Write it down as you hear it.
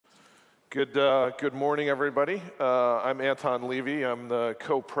Good morning, everybody. I'm Anton Levy. I'm the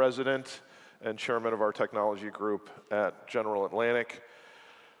co-president and chairman of our technology group at General Atlantic.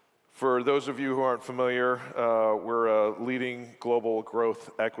 For those of you who aren't familiar, we're a leading global growth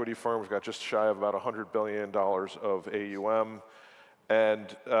equity firm. We've got just shy of about $100 billion of AUM.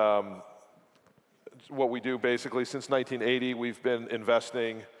 And what we do basically, since 1980, we've been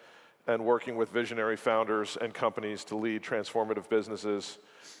investing and working with visionary founders and companies to lead transformative businesses.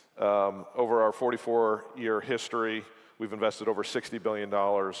 Over our 44-year history, we've invested over $60 billion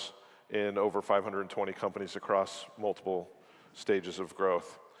in over 520 companies across multiple stages of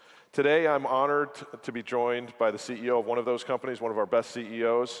growth. Today, I'm honored to be joined by the CEO of one of those companies, one of our best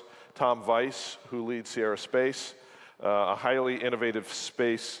CEOs, Tom Weiss, who leads Sierra Space, a highly innovative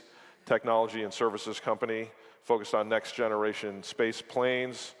space technology and services company focused on next-generation space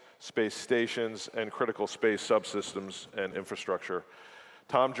planes, space stations, and critical space subsystems and infrastructure.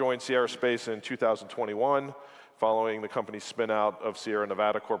 Tom joined Sierra Space in 2021, following the company's spin-out of Sierra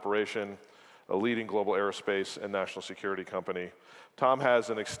Nevada Corporation, a leading global aerospace and national security company. Tom has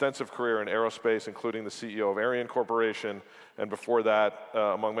an extensive career in aerospace, including the CEO of Ariane Corporation, and before that,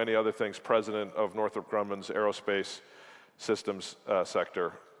 among many other things, president of Northrop Grumman's aerospace systems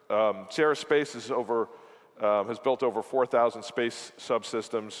sector. Sierra Space has built over 4,000 space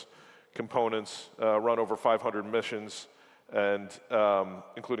subsystems, components, run over 500 missions, and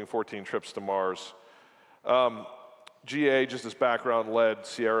including 14 trips to Mars. GA, just as background, led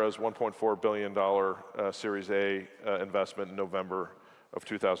Sierra's $1.4 billion Series A investment in November of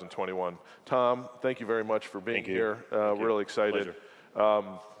 2021. Tom, thank you very much for being here. We're really excited.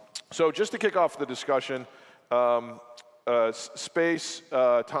 So just to kick off the discussion, space,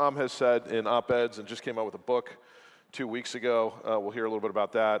 Tom has said in op-eds and just came out with a book 2 weeks ago. We'll hear a little bit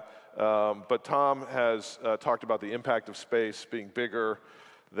about that. But Tom has talked about the impact of space being bigger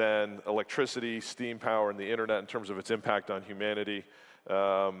than electricity, steam power, and the internet in terms of its impact on humanity,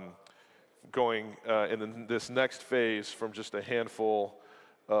 going in this next phase from just a handful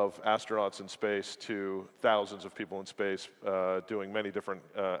of astronauts in space to thousands of people in space doing many different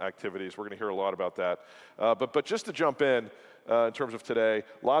activities. We're going to hear a lot about that. But just to jump in terms of today,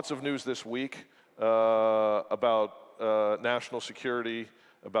 lots of news this week about national security,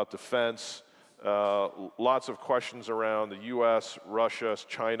 about defense, lots of questions around the US, Russia,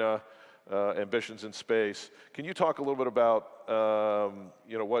 China, ambitions in space. Can you talk a little bit about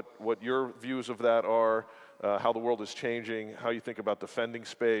what your views of that are, how the world is changing, how you think about defending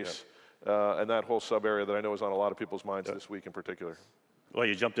space, and that whole sub-area that I know is on a lot of people's minds this week in particular? Well,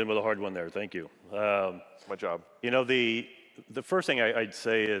 you jumped in with a hard one there. Thank you. It's my job. You know, the first thing I'd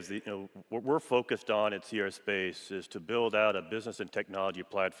say is what we're focused on at Sierra Space is to build out a business and technology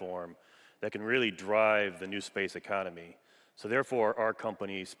platform that can really drive the new space economy. So therefore, our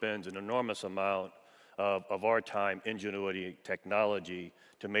company spends an enormous amount of our time, ingenuity, technology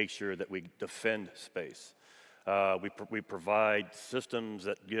to make sure that we defend space. We provide systems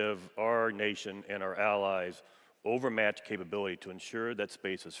that give our nation and our allies overmatched capability to ensure that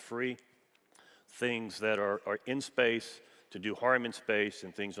space is free. Things that are in space to do harm in space,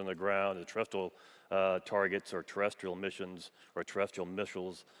 and things on the ground, the terrestrial targets or terrestrial missions or terrestrial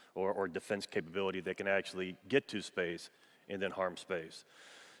missiles or defense capability that can actually get to space and then harm space.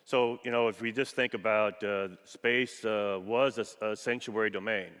 So, you know, if we just think about space was a sanctuary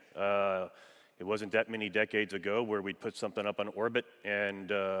domain. It wasn't that many decades ago where we'd put something up on orbit and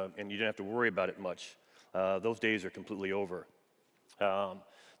you didn't have to worry about it much. Those days are completely over.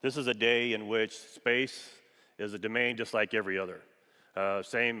 This is a day in which space is a domain just like every other.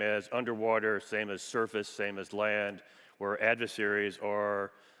 Same as underwater, same as surface, same as land, where adversaries are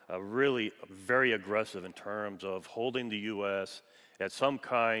really very aggressive in terms of holding the U.S. at some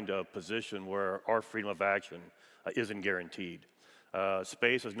kind of position where our freedom of action isn't guaranteed.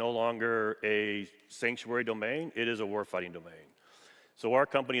 Space is no longer a sanctuary domain, it is a warfighting domain. So our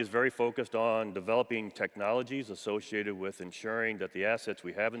company is very focused on developing technologies associated with ensuring that the assets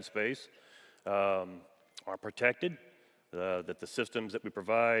we have in space are protected, that the systems that we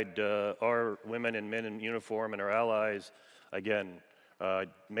provide our women and men in uniform and our allies, again,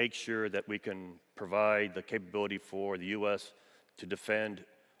 make sure that we can provide the capability for the U.S. to defend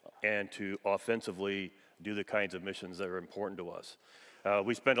and to offensively do the kinds of missions that are important to us.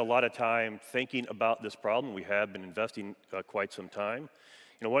 We spend a lot of time thinking about this problem. We have been investing quite some time.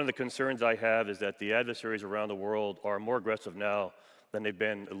 You know, one of the concerns I have is that the adversaries around the world are more aggressive now than they've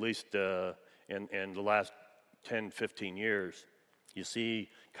been at least in the last 10, 15 years. You see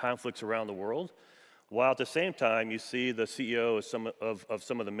conflicts around the world, while at the same time you see the CEOs of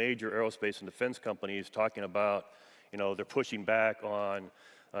some of the major aerospace and defense companies talking about, you know, they're pushing back on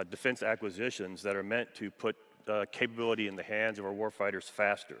defense acquisitions that are meant to put capability in the hands of our warfighters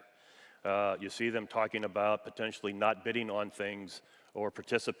faster. You see them talking about potentially not bidding on things or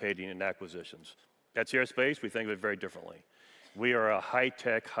participating in acquisitions. At Sierra Space, we think of it very differently. We are a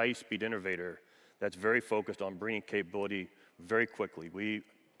high-tech, high-speed innovator that's very focused on bringing capability very quickly. We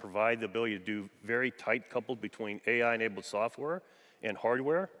provide the ability to do very tight coupled between AI-enabled software and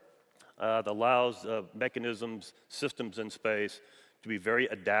hardware that allows mechanisms, systems in space to be very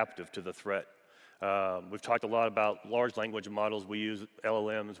adaptive to the threat. We've talked a lot about large language models. We use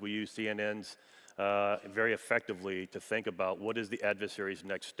LLMs, we use CNNs very effectively to think about what is the adversary's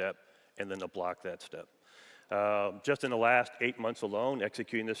next step and then to block that step. Just in the last 8 months alone,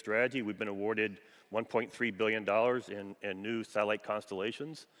 executing this strategy, we've been awarded $1.3 billion in new satellite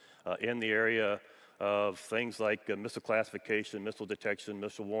constellations in the area of things like missile classification, missile detection,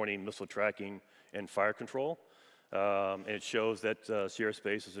 missile warning, missile tracking, and fire control. And it shows that Sierra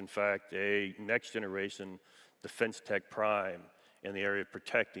Space is in fact a next generation defense tech prime in the area of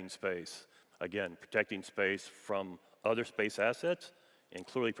protecting space. Again, protecting space from other space assets and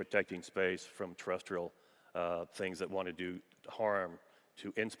clearly protecting space from terrestrial things that want to do harm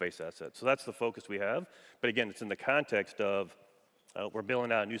to in-space assets. So that's the focus we have. But again, it's in the context of we're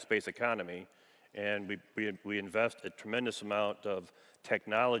building out a new space economy, and we invest a tremendous amount of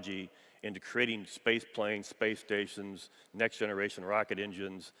technology into creating space planes, space stations, next generation rocket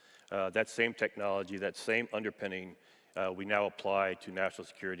engines. That same technology, that same underpinning, we now apply to national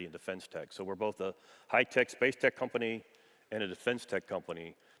security and defense tech. So we're both a high-tech space tech company and a defense tech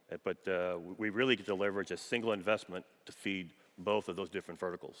company, but we really get to leverage a single investment to feed both of those different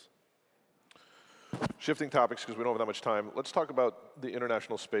verticals. Shifting topics, because we don't have that much time, let's talk about the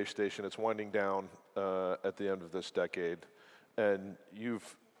International Space Station. It's winding down at the end of this decade, and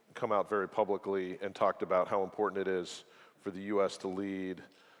you've come out very publicly and talked about how important it is for the U.S. to lead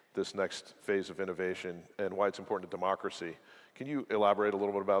this next phase of innovation and why it's important to democracy. Can you elaborate a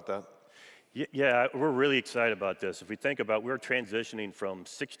little bit about that? Yeah, we're really excited about this. If we think about, we're transitioning from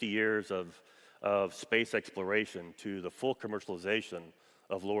 60 years of space exploration to the full commercialization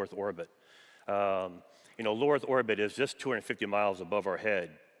of low Earth orbit. Low Earth orbit is just 250 miles above our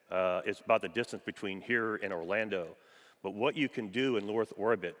head. It's about the distance between here and Orlando. But what you can do in low Earth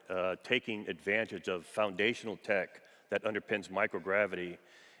orbit, taking advantage of foundational tech that underpins microgravity,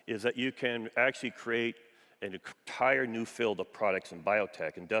 is that you can actually create an entire new field of products in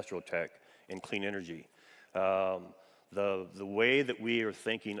biotech, industrial tech, and clean energy. The way that we are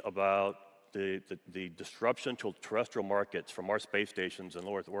thinking about the disruption to terrestrial markets from our space stations in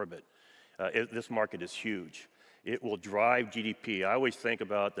low Earth orbit, this market is huge. It will drive GDP. I always think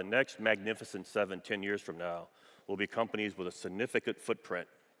about the next magnificent 10 years from now will be companies with a significant footprint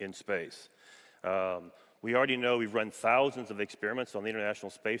in space. We already know we've run thousands of experiments on the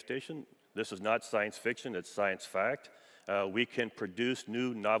International Space Station. This is not science fiction, it's science fact. We can produce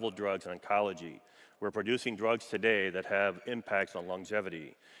new novel drugs in oncology. We're producing drugs today that have impacts on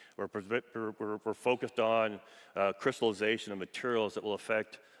longevity. We're focused on crystallization of materials that will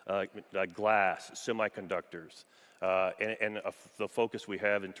affect glass, semiconductors, and the focus we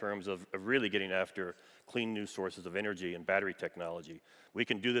have in terms of really getting after clean new sources of energy and battery technology. We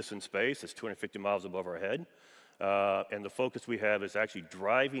can do this in space. It's 250 miles above our head. And the focus we have is actually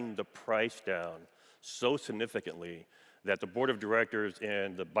driving the price down so significantly that the board of directors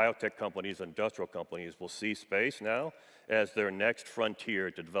and the biotech companies, industrial companies will see space now as their next frontier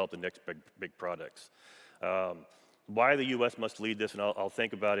to develop the next big products. Why the U.S. must lead this, and I'll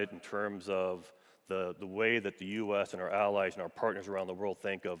think about it in terms of the way that the U.S. and our allies and our partners around the world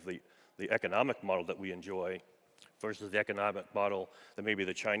think of the economic model that we enjoy versus the economic model that maybe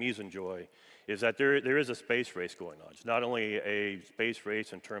the Chinese enjoy, is that there is a space race going on. It's not only a space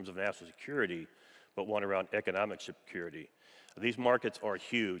race in terms of national security, but one around economic security. These markets are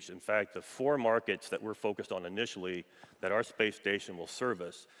huge. In fact, the 4 markets that we're focused on initially that our space station will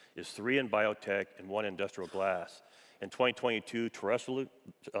service is 3 in biotech and 1 industrial glass. In 2022,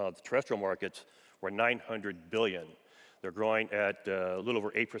 the terrestrial markets were $900 billion. They're growing at a little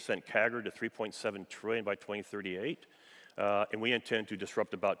over 8% CAGR to $3.7 trillion by 2038. And we intend to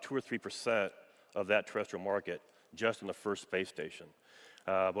disrupt about 2 or 3% of that terrestrial market just in the first space station.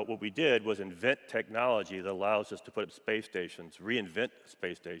 But what we did was invent technology that allows us to put up space stations, reinvent a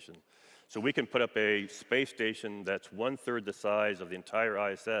space station. So we can put up a space station that's 1/3 the size of the entire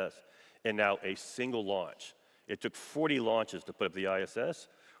ISS in now a single launch. It took 40 launches to put up the ISS.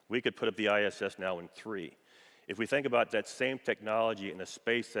 We could put up the ISS now in 3. If we think about that same technology in a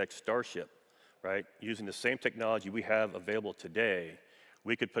SpaceX Starship, right, using the same technology we have available today,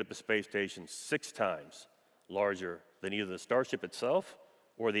 we could put up a space station 6 times larger than either the Starship itself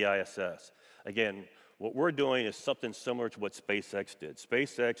or the ISS. Again, what we're doing is something similar to what SpaceX did.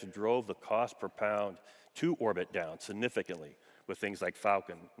 SpaceX drove the cost per pound to orbit down significantly with things like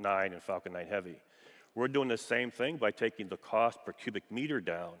Falcon 9 and Falcon 9 Heavy. We're doing the same thing by taking the cost per cubic meter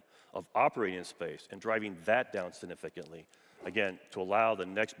down of operating in space and driving that down significantly, again, to allow the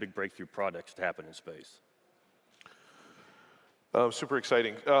next big breakthrough products to happen in space. Super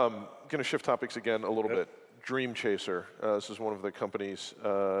exciting. Going to shift topics again a little bit. Dream Chaser. This is one of the company's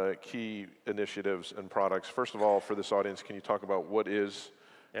key initiatives and products. First of all, for this audience, can you talk about what is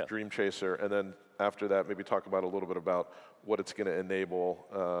Dream Chaser? And then after that, maybe talk about a little bit about what it's going to enable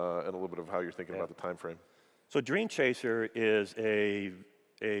and a little bit of how you're thinking about the time frame. So Dream Chaser is a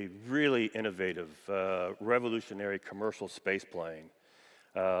really innovative, revolutionary commercial space plane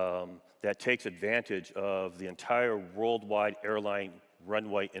that takes advantage of the entire worldwide airline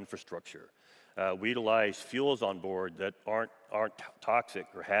runway infrastructure. We utilize fuels on board that aren't toxic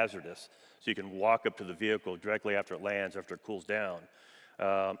or hazardous, so you can walk up to the vehicle directly after it lands, after it cools down.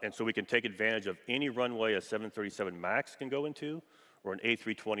 And so we can take advantage of any runway a 737 MAX can go into or an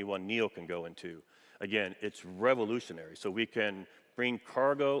A321neo can go into. Again, it's revolutionary. So we can bring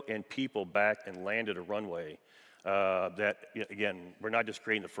cargo and people back and land at a runway that, again, we're not just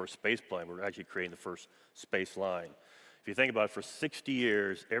creating the first space plane, we're actually creating the first space line. If you think about it, for 60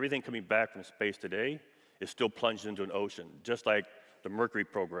 years, everything coming back from space today is still plunged into an ocean, just like the Mercury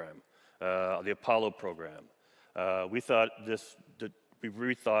program, the Apollo program. We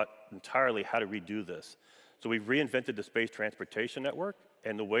rethought entirely how to redo this. So we reinvented the Space Transportation Network,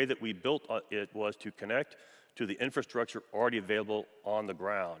 and the way that we built it was to connect to the infrastructure already available on the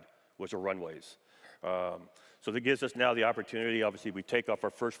ground, which are runways. So that gives us now the opportunity. Obviously, we take off,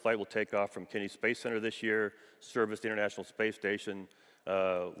 our first flight will take off from Kennedy Space Center this year, service the International Space Station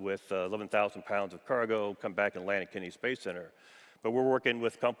with 11,000 pounds of cargo, come back and land at Kennedy Space Center. But we're working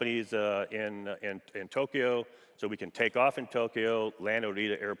with companies in Tokyo, so we can take off in Tokyo, land at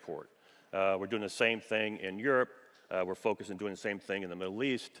Oita Airport. We're doing the same thing in Europe. We're focused on doing the same thing in the Middle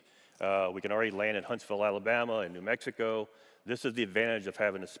East. We can already land in Huntsville, Alabama, and New Mexico. This is the advantage of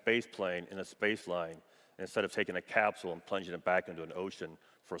having a space plane in a space line instead of taking a capsule and plunging it back into an ocean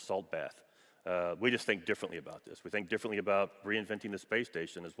for a salt bath. We just think differently about this. We think differently about reinventing the space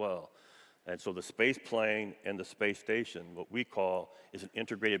station as well. And so the space plane and the space station, what we call, is an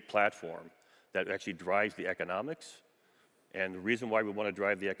integrated platform that actually drives the economics. And the reason why we want to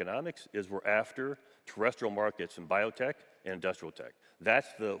drive the economics is we're after terrestrial markets in biotech and industrial tech.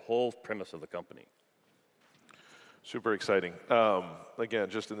 That's the whole premise of the company. Super exciting. Again,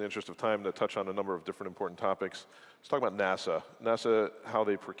 just in the interest of time, to touch on a number of different important topics. Let's talk about NASA. NASA, how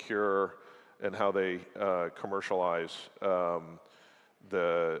they procure and how they commercialize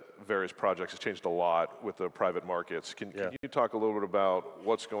the various projects has changed a lot with the private markets. Can you talk a little bit about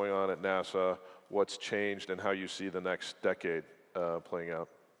what's going on at NASA, what's changed, and how you see the next decade playing out?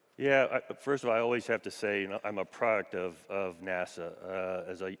 Yeah, first of all, I always have to say, I'm a product of NASA.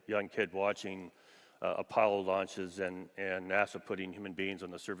 As a young kid watching Apollo launches and NASA putting human beings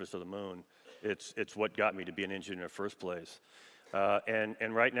on the surface of the moon, it's what got me to be an engineer in the first place.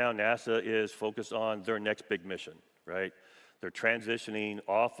 And right now, NASA is focused on their next big mission, right? They're transitioning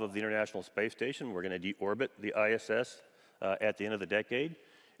off of the International Space Station. We're going to deorbit the ISS at the end of the decade.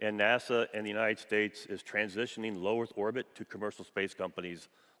 And NASA and the United States is transitioning low Earth orbit to commercial space companies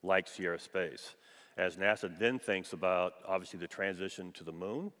like Sierra Space, as NASA then thinks about, obviously, the transition to the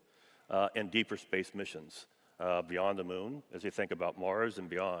moon and deeper space missions beyond the moon, as they think about Mars and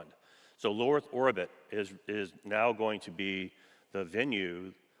beyond. So low Earth orbit is now going to be the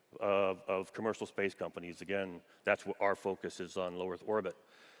venue of commercial space companies. Again, that's what our focus is on, low Earth orbit.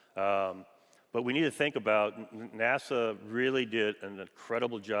 But we need to think about, NASA really did an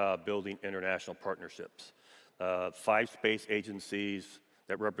incredible job building international partnerships. 5 space agencies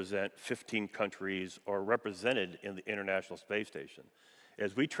that represent 15 countries are represented in the International Space Station.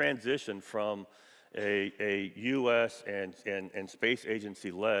 As we transition from a US and space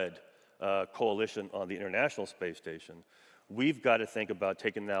agency-led coalition on the International Space Station, we've got to think about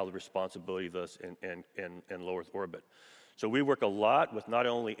taking now the responsibility of us in low Earth orbit. So we work a lot with not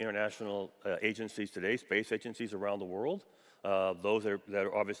only international agencies today, space agencies around the world, those that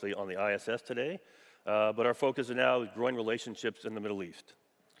are obviously on the ISS today, but our focus now is growing relationships in the Middle East,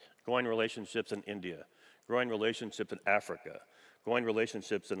 growing relationships in India, growing relationships in Africa, growing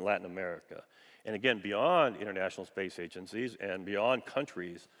relationships in Latin America. And again, beyond international space agencies and beyond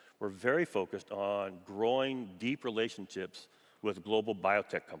countries, we're very focused on growing deep relationships with global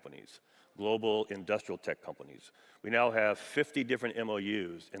biotech companies, global industrial tech companies. We now have 50 different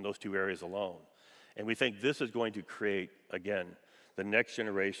MOUs in those 2 areas alone. And we think this is going to create, again, the next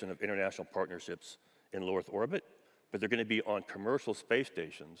generation of international partnerships in low Earth orbit, but they're going to be on commercial space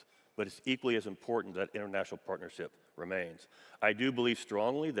stations, but it's equally as important that international partnership remains. I do believe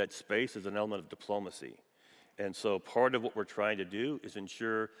strongly that space is an element of diplomacy. And so part of what we're trying to do is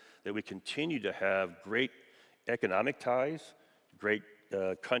ensure that we continue to have great economic ties, great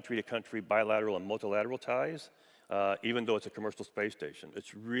country-to-country bilateral and multilateral ties, even though it's a commercial space station.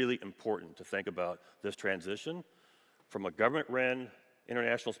 It's really important to think about this transition from a government-run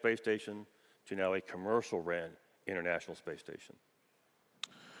international space station to now a commercial-run international space station.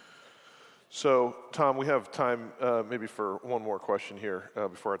 So, Tom, we have time maybe for one more question here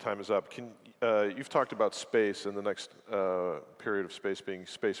before our time is up. You've talked about space and the next period of space being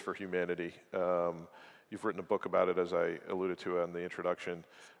space for humanity. You've written a book about it, as I alluded to in the introduction,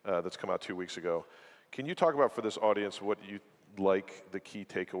 that's come out 2 weeks ago. Can you talk about for this audience what you like the key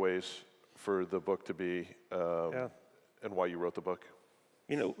takeaways for the book to be and why you wrote the book?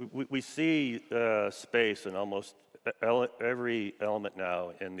 You know, we see space in almost every element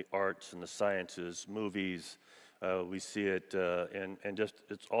now in the arts and the sciences, movies. We see it and just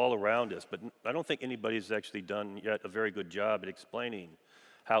it's all around us. But I don't think anybody's actually done yet a very good job at explaining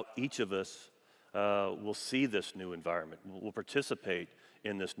how each of us will see this new environment, will participate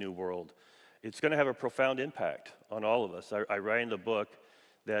in this new world. It's going to have a profound impact on all of us. I write in the book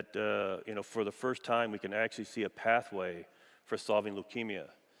that you know, for the first time we can actually see a pathway for solving leukemia.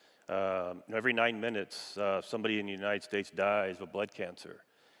 Every 9 minutes, somebody in the United States dies of blood cancer.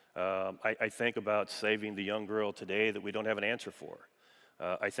 I think about saving the young girl today that we don't have an answer for.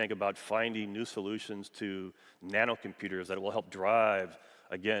 I think about finding new solutions to nanocomputers that will help drive,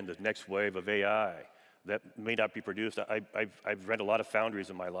 again, the next wave of AI that may not be produced. I've read a lot of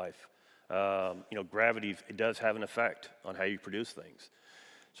foundries in my life. You know, gravity, it does have an effect on how you produce things.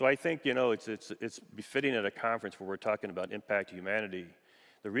 So I think, you know, it's befitting at a conference where we're talking about impact to humanity.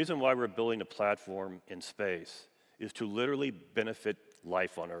 The reason why we're building a platform in space is to literally benefit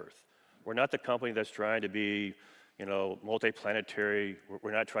life on Earth. We're not the company that's trying to be, you know, multiplanetary.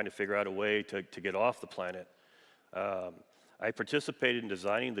 We're not trying to figure out a way to get off the planet. I participated in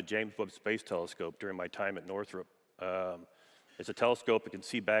designing the James Webb Space Telescope during my time at Northrop. It's a telescope that can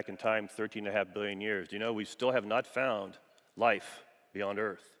see back in time 13.5 billion years. You know, we still have not found life beyond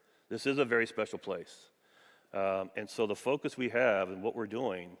Earth. This is a very special place. And so the focus we have and what we're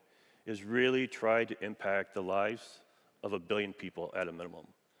doing is really try to impact the lives of 1 billion people at a minimum.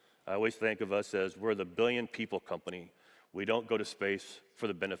 I always think of us as we're the billion people company. We don't go to space for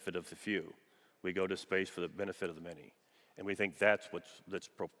the benefit of the few. We go to space for the benefit of the many. And we think that's that's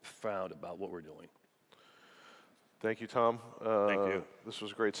profound about what we're doing. Thank you, Tom. Thank you. This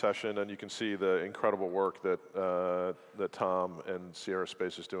was a great session, and you can see the incredible work that that Tom and Sierra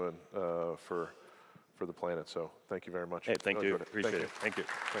Space is doing for the planet. So thank you very much. Hey, thank you. Appreciate it. Thank you.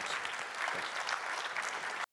 Thanks.